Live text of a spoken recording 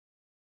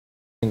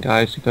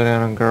guys to go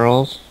down on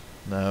girls.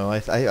 No,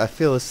 I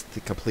feel it's the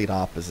complete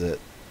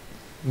opposite.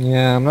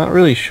 Yeah, I'm not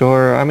really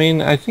sure. I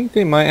mean, I think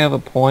they might have a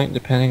point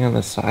depending on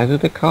the size of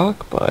the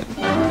cock, but...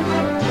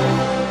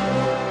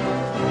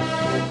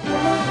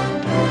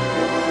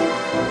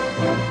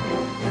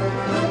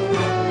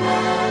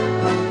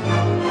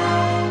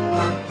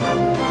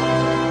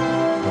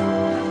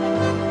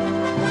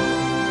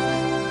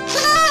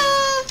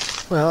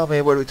 Well, I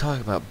mean, what are we talking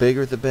about?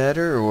 Bigger the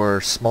better,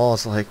 or small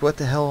is like, what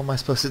the hell am I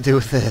supposed to do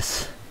with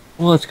this?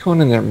 Well, it's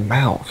going in their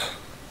mouth.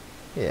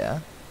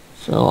 Yeah.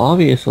 So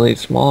obviously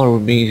smaller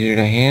would be easier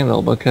to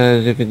handle,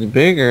 because if it's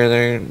bigger,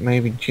 they're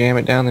maybe jam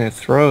it down their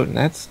throat, and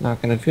that's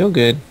not going to feel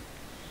good.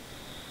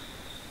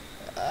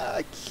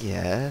 I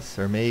guess,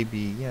 or maybe,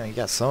 you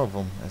got some of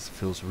them that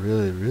feels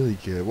really, really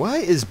good. Why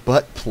is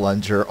butt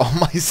plunger on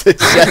my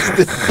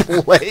suggested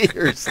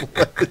players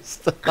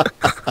list?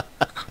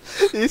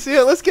 You see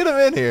it? Let's get him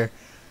in here.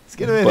 Let's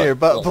get him in here.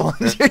 Butt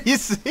plunger. You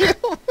see him?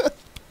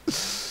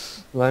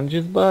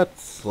 Lunges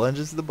butts.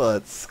 Plunges the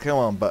butts. Come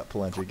on, butt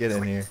plunger. Get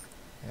in here.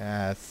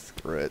 Ah,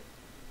 screw it.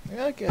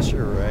 Yeah, I guess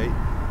you're right.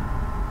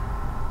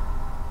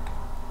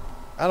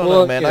 I don't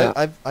know, man.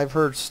 Yeah. I've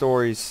heard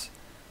stories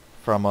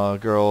from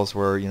girls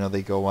where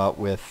they go out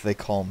with, they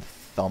call them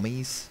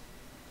thummies,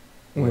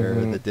 where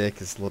the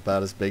dick is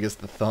about as big as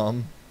the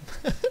thumb.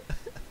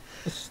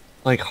 It's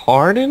like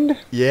hardened?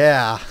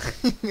 Yeah.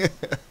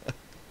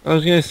 I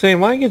was gonna say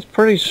mine gets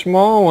pretty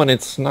small when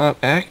it's not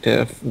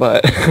active,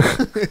 but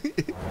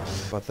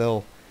but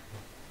they'll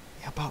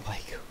about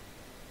like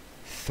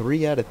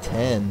 3 out of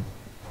 10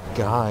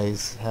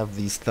 guys have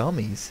these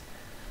thummies.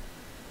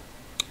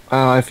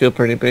 I feel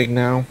pretty big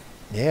now.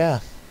 Yeah.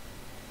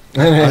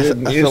 I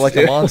feel like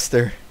a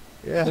monster.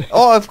 Yeah.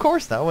 Oh, of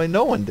course not. I mean,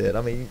 no one did.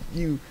 I mean,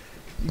 you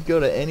go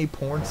to any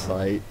porn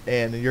site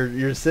and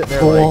you're sitting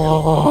there like,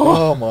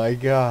 oh my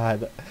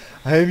god,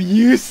 I'm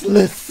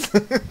useless.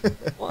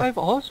 Well, I've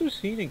also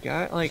seen a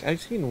guy, like,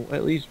 I've seen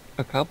at least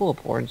a couple of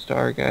porn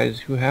star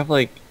guys who have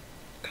like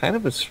kind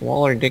of a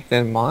smaller dick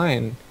than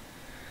mine,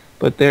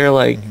 but they're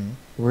like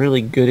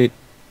really good at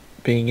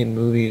being in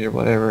movies or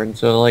whatever, and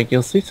so like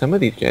you'll see some of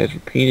these guys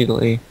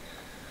repeatedly.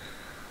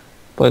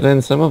 But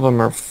then some of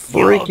them are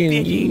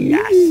freaking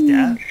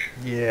huge.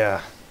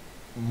 Yeah.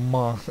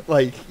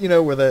 Like,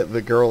 where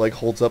the girl like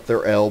holds up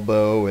their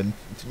elbow and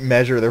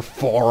measure their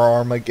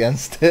forearm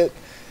against it.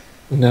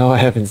 No, I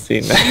haven't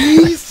seen that.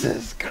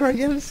 Jesus Christ,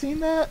 you haven't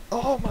seen that?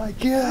 Oh my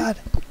god.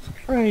 It's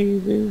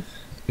crazy.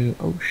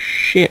 Oh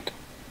shit.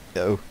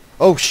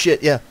 Oh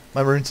shit, yeah.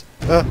 My runes.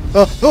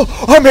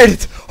 I made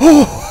it!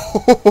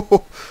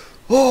 Oh!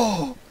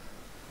 Oh!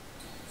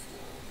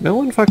 No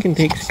one fucking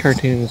takes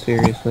cartoons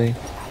seriously.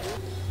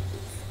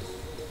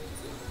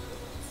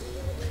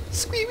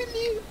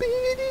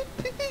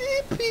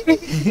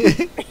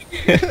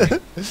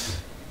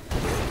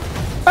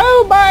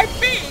 Oh my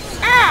feet!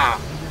 Ow!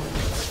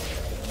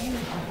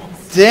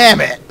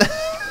 Damn it!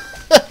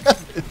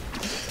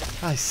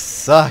 I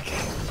suck.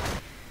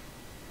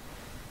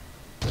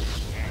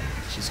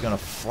 She's gonna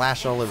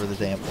flash all over the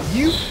damn.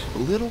 You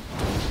little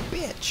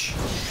bitch.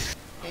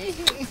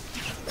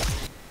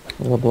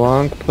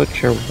 Leblanc,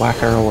 put your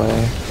whacker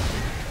away.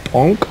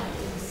 Bonk.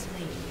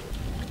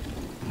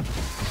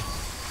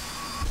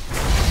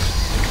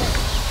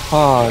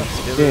 Oh,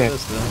 dick.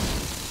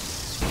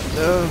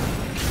 No.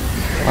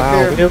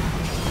 Wow. Yep.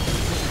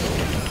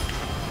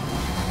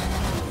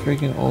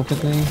 Freaking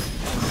ultimately.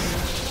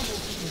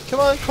 Come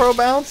on, Crow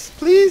Bounce,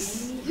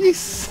 please. You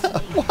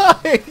why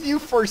are you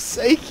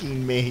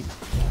forsaking me?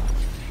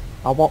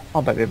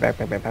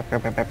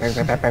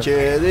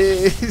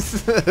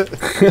 Chitties.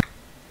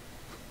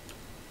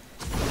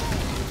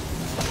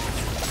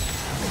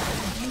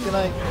 Can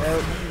I?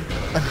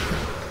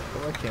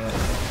 Oh, I can't.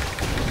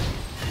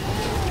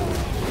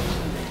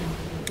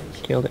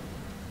 Killed it.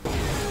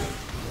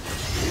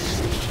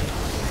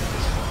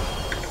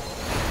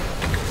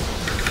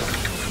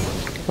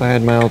 If I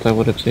had my ult, I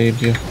would have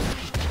saved you.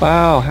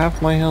 Wow,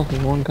 half my health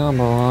in one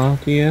combo, huh,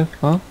 TF?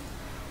 Huh?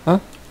 Huh?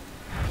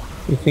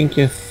 You think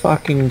you're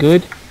fucking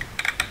good?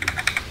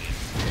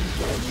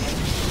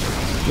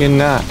 You're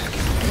not.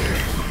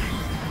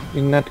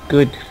 You're not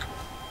good.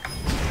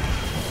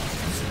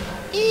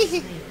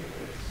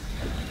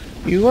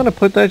 You wanna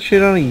put that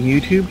shit on a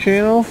YouTube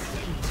channel?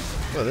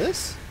 What,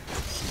 this?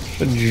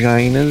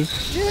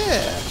 Vaginas.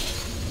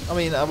 Yeah. I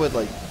mean, I would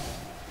like,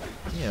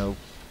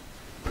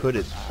 put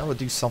it. I would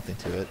do something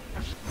to it.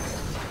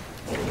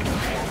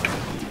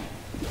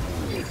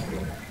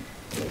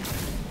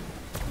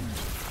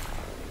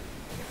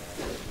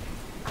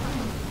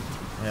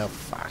 Oh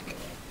fuck.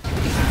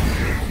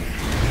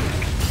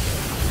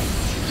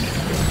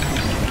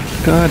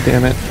 God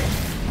damn it.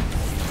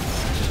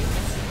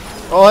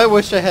 Oh, I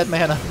wish I had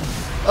mana.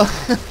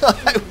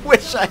 I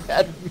wish I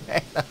had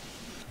mana.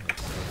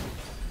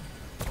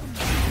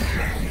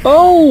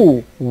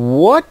 Oh!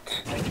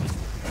 What?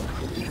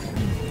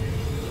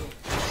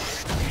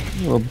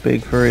 A little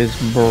big for his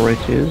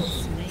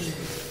britches.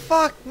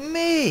 Fuck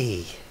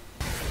me!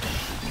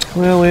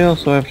 Well, we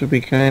also have to be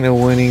kind of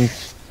winning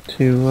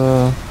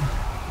to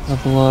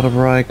Have a lot of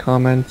wry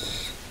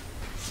comments.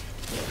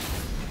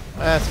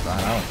 That's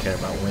fine. I don't care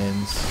about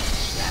wins.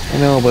 I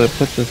know, but it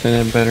puts us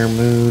in a better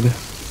mood.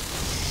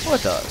 Well,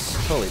 it does.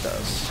 Totally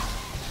does.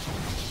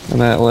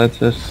 And that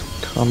lets us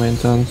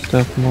comment on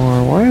stuff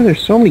more. Why are there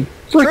so many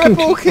freaking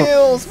Triple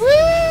kills! Woo!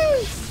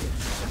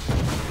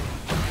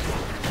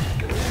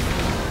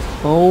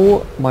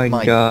 Oh my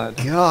god.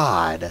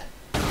 God.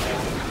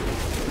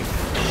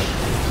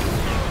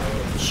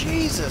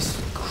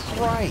 Jesus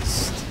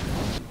Christ.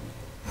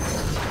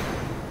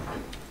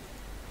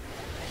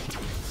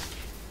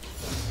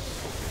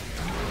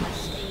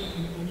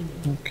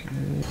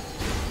 Okay.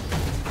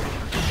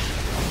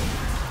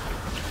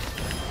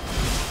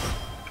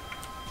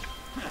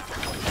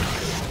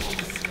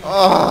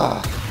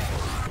 Ah.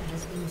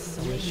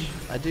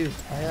 I do.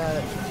 I got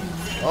it.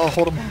 Oh,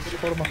 hold him off.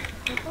 Hold him off.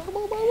 I'm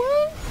on my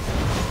way.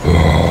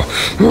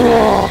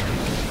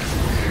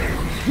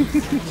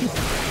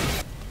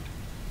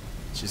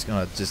 She's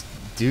gonna just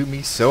do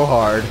me so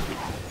hard.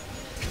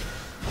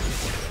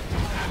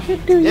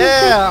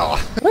 Yeah!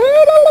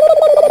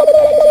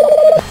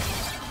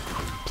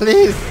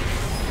 Please!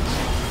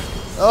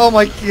 Oh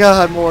my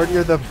god, Mord,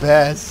 you're the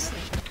best.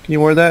 Can you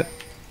ward that?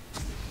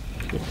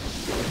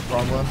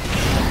 Wrong one.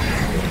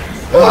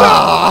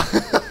 Ah!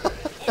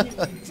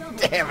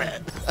 Damn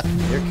it!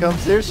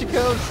 Here she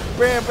comes.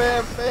 Bam,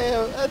 bam,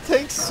 bam. That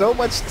takes so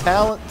much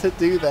talent to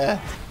do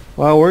that.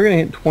 Wow, we're gonna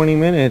hit 20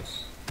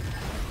 minutes.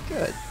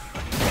 Good.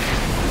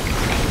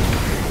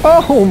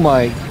 Oh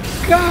my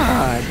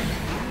god!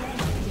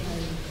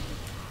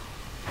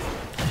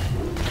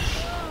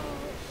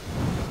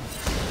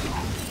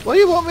 What do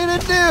you want me to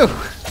do?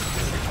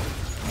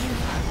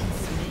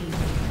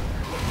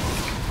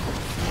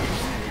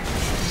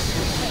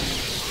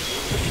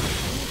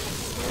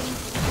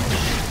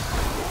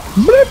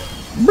 Blip,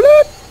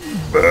 blip.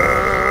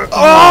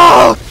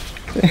 Oh!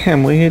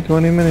 Damn, we hit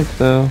 20 minutes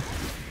though.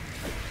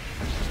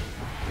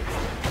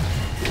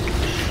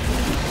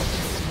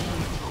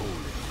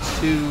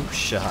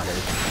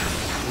 Two-shotted.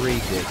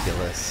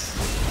 Ridiculous.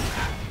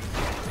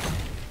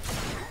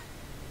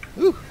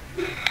 Ooh.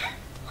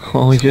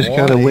 Well, we just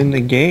gotta 20. win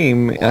the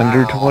game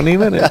under 20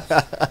 minutes.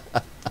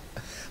 But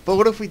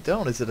what if we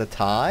don't? Is it a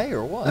tie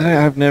or what?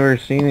 I've never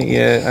seen it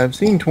yet. I've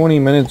seen 20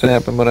 minutes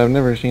happen, but I've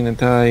never seen a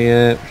tie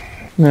yet.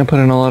 I'm gonna put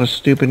in a lot of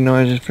stupid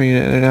noises for you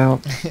to edit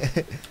out.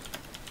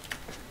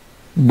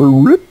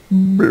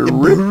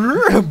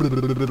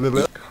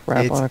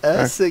 Crap It's on a crack.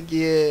 us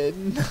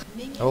again.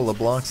 Oh,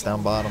 Leblanc's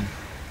down bottom.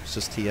 It's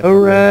just TF.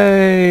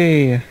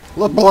 Hooray!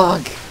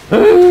 LeBlanc!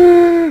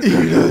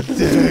 Eat a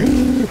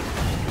thing!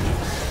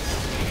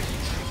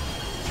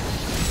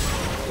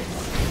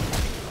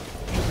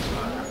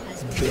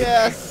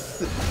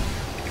 Yes!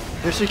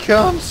 Here she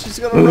comes! She's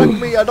gonna wreck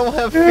me! I don't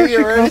have There she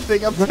fear or comes.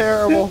 anything! I'm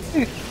terrible!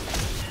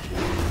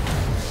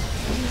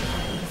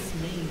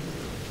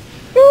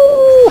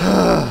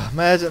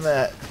 Imagine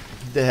that.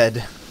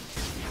 Dead.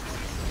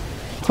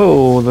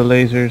 Oh, the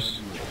lasers.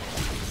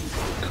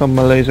 Come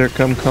my laser,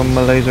 come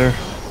my laser.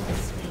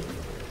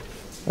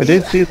 I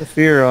did see the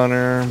fear on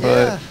her,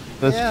 but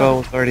the spell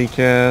was already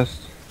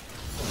cast.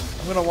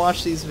 I'm gonna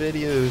watch these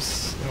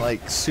videos in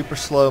like super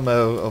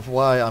slow-mo of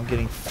why I'm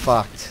getting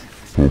fucked.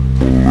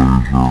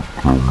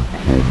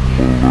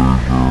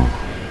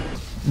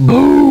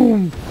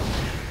 Boom!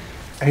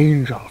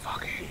 Angel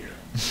fucking.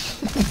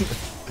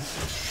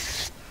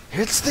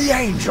 It's the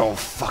angel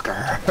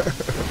fucker!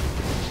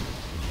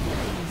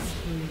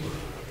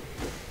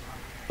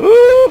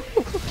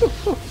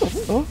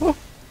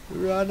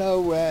 Run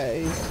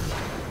away.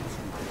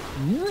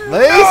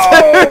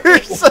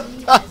 Lasers!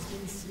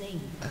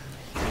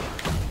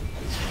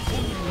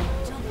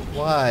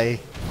 Why?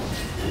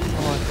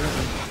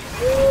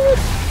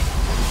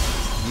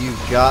 You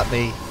got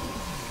me.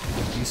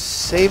 You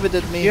saved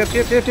me. Yep.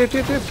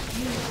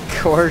 Of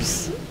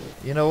course.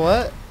 You know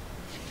what?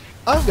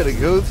 I'm gonna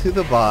go to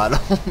the bottom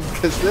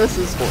because this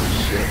is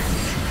horseshit.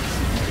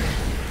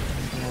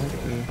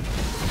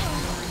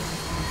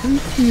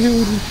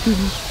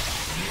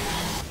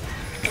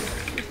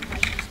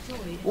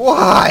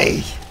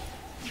 Why?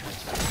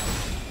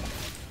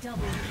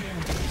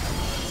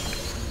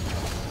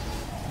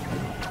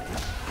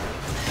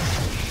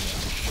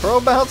 Pro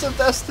bounce of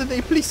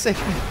destiny, please save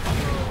me.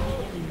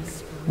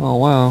 Oh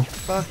wow.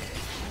 Fuck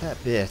that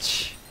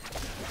bitch.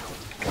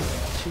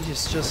 She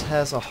just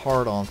has a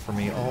hard on for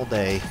me all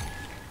day.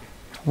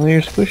 Well,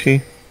 you're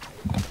squishy.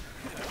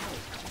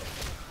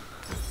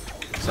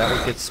 Is that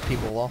what gets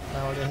people off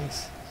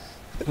nowadays?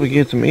 What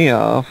gets me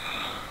off?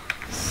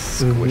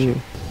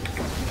 Squishy.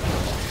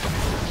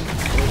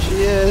 There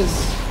she is.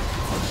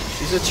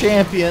 She's a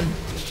champion.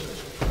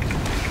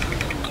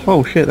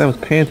 Oh shit, that was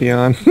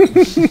Pantheon.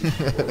 Is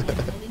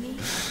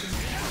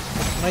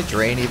my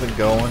drain even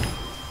going?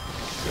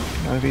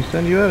 Not if he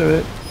send you out of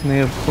it. And they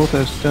have both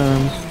have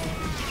stuns.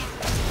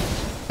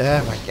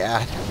 Oh my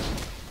god.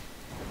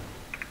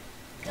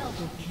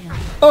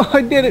 Oh,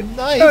 I did it!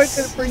 Nice! Oh, I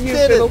did it for you,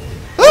 Did Fiddle. it.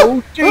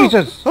 Oh,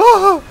 Jesus!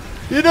 Oh,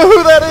 you know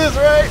who that is,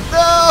 right?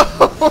 No!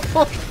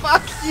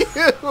 Fuck you,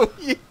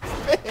 you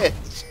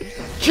bitch!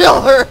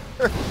 Kill her!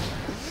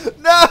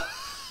 No!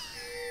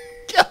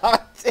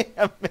 God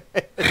damn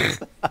it!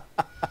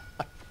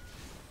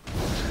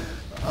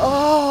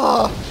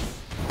 Oh!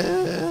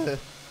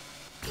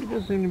 He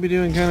does seem to be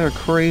doing kind of a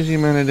crazy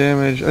amount of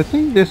damage. I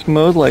think this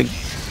mode like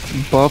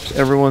buffs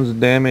everyone's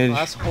damage.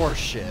 That's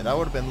horseshit. I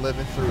would have been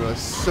living through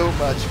us so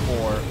much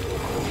more.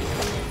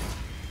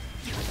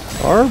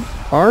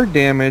 Our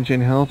damage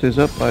and health is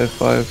up by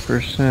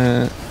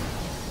 5%.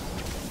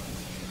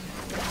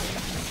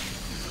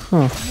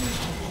 Huh.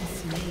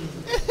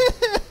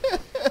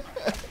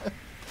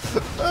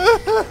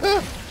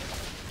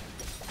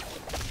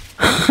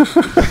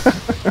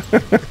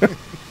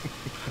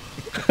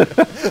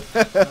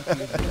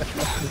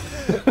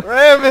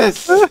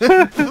 Ramus!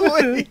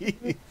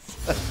 Please!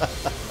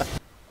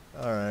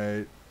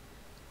 Alright.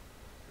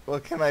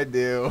 What can I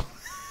do?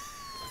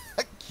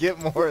 Get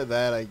more of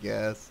that, I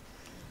guess.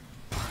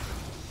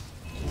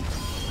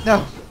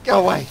 No! Go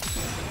away!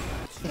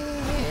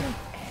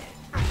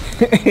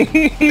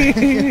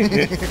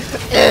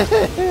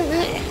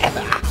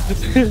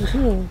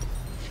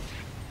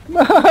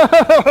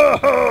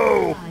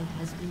 No!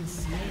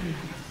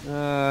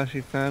 She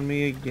found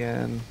me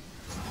again.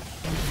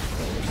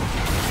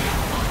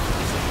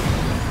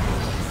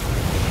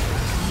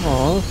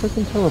 Oh, the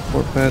freaking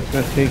teleport pad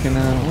got taken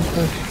out. What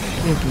the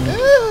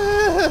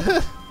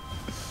shit?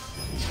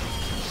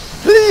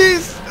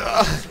 Please!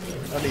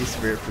 I need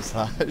spirit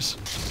passage.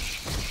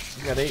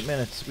 We got 8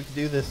 minutes. We can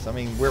do this. I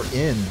mean, we're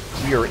in.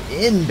 We are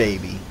in,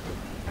 baby.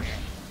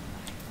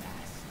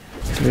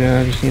 Yeah,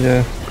 I just need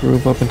to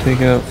group up and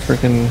take out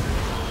freaking.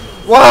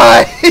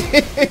 Why?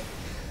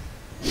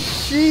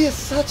 She is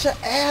such an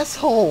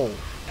asshole.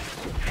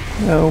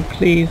 No,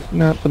 please,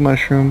 not the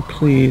mushroom,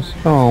 please.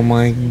 Oh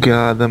my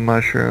god, the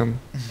mushroom.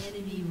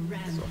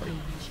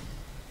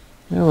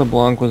 Yeah,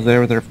 Leblanc was there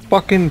with her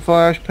fucking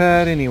flash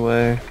pad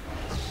anyway.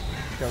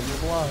 Here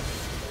comes Leblanc.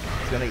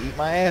 He's gonna eat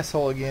my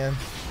asshole again.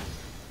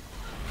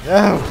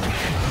 No!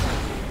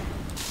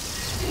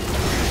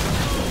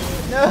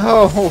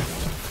 No!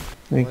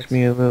 Makes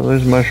me a little.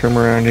 There's mushroom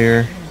around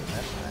here.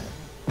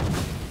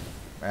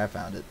 I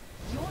found it.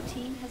 Your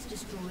team has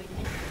destroyed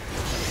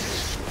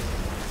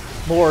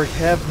Lord,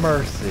 have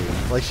mercy.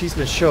 Like, she's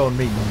been showing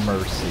me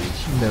mercy.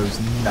 She knows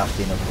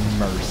nothing of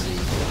mercy.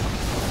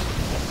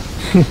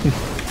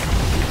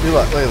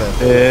 Look at that.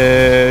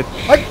 Bitch.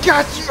 I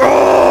got you!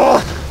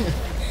 Oh!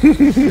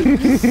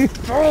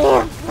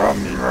 Stole it from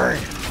me!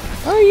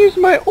 I used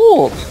my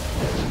ult.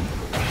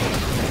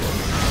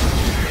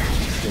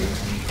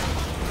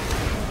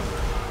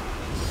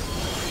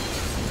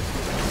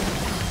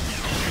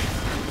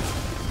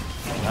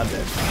 I'm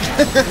dead.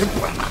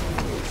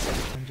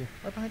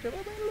 Right behind you.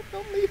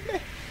 Don't leave me.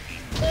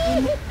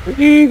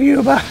 Leave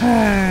you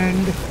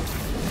behind.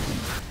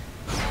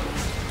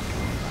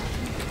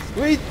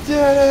 We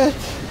did it!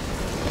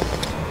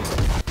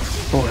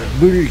 For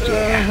booty.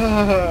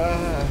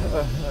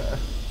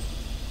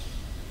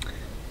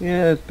 Yeah,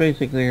 that's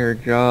basically her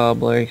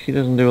job. Like, she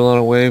doesn't do a lot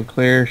of wave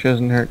clear. She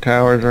doesn't hurt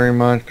towers very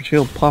much, but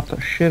she'll pop the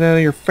shit out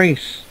of your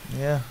face.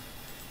 Yeah.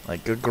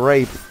 Like a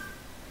grape.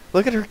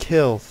 Look at her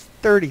kills.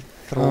 33.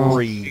 Oh,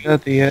 she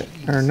got the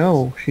or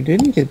no, she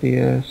didn't get the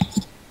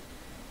S.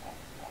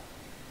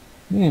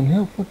 Man,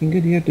 how fucking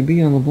good do you have to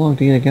be on LeBlanc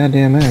to get a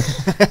goddamn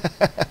S?